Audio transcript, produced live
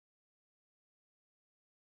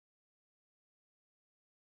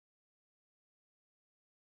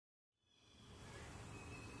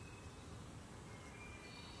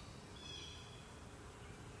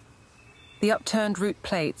The upturned root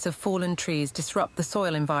plates of fallen trees disrupt the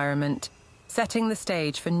soil environment, setting the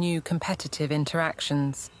stage for new competitive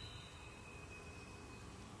interactions.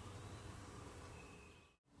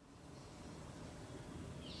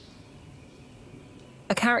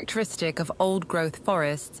 A characteristic of old-growth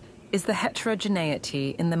forests is the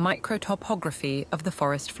heterogeneity in the microtopography of the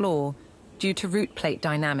forest floor due to root plate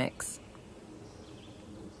dynamics.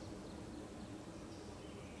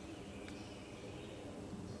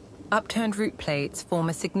 Upturned root plates form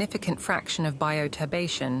a significant fraction of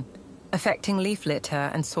bioturbation, affecting leaf litter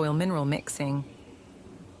and soil mineral mixing.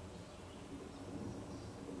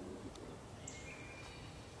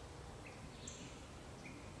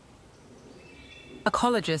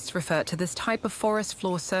 Ecologists refer to this type of forest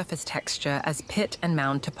floor surface texture as pit and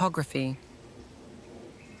mound topography.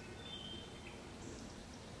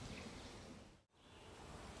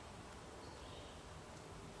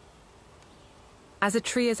 As a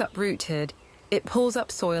tree is uprooted, it pulls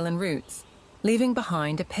up soil and roots, leaving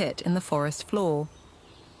behind a pit in the forest floor.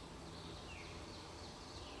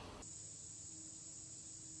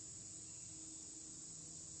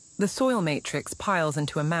 The soil matrix piles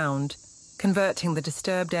into a mound, converting the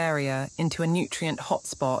disturbed area into a nutrient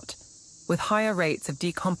hotspot with higher rates of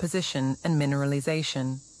decomposition and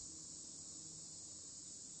mineralization.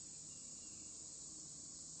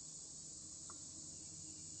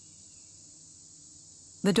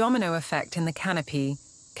 The domino effect in the canopy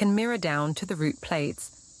can mirror down to the root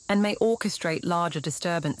plates and may orchestrate larger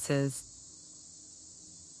disturbances.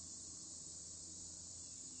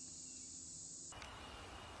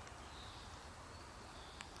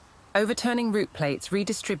 Overturning root plates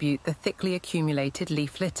redistribute the thickly accumulated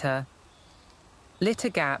leaf litter. Litter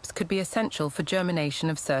gaps could be essential for germination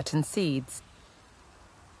of certain seeds.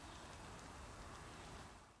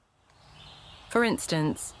 For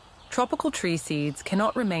instance, tropical tree seeds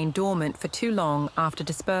cannot remain dormant for too long after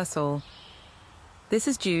dispersal. This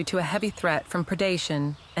is due to a heavy threat from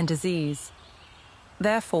predation and disease.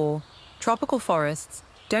 Therefore, tropical forests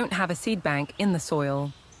don't have a seed bank in the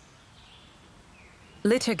soil.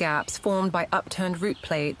 Litter gaps formed by upturned root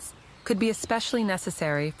plates could be especially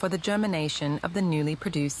necessary for the germination of the newly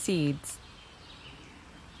produced seeds.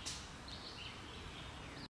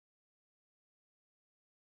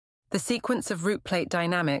 The sequence of root plate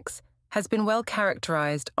dynamics has been well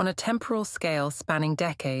characterized on a temporal scale spanning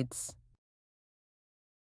decades.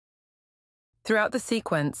 Throughout the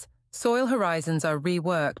sequence, soil horizons are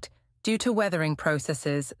reworked due to weathering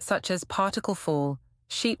processes such as particle fall,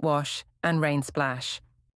 sheet wash, and rain splash.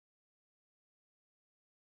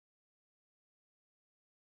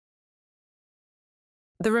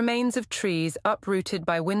 The remains of trees uprooted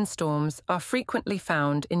by windstorms are frequently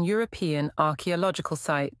found in European archaeological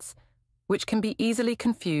sites, which can be easily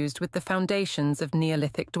confused with the foundations of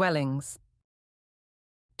Neolithic dwellings.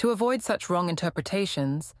 To avoid such wrong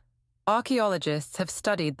interpretations, archaeologists have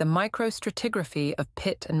studied the microstratigraphy of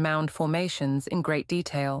pit and mound formations in great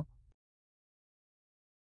detail.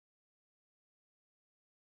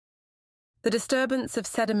 The disturbance of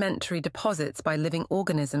sedimentary deposits by living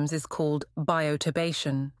organisms is called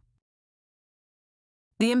bioturbation.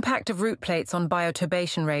 The impact of root plates on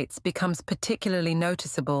bioturbation rates becomes particularly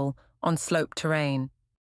noticeable on sloped terrain.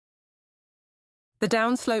 The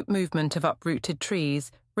downslope movement of uprooted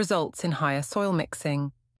trees results in higher soil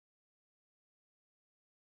mixing.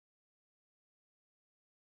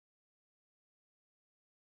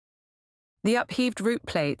 The upheaved root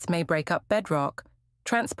plates may break up bedrock,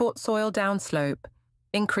 transport soil downslope,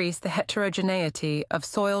 increase the heterogeneity of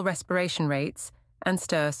soil respiration rates, and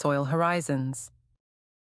stir soil horizons.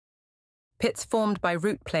 Pits formed by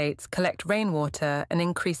root plates collect rainwater and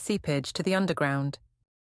increase seepage to the underground.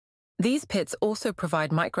 These pits also provide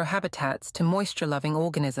microhabitats to moisture-loving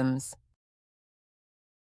organisms.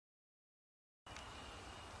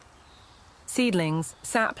 Seedlings,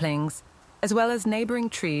 saplings, as well as neighboring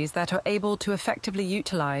trees that are able to effectively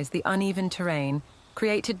utilize the uneven terrain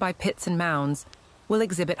created by pits and mounds, will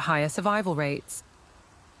exhibit higher survival rates.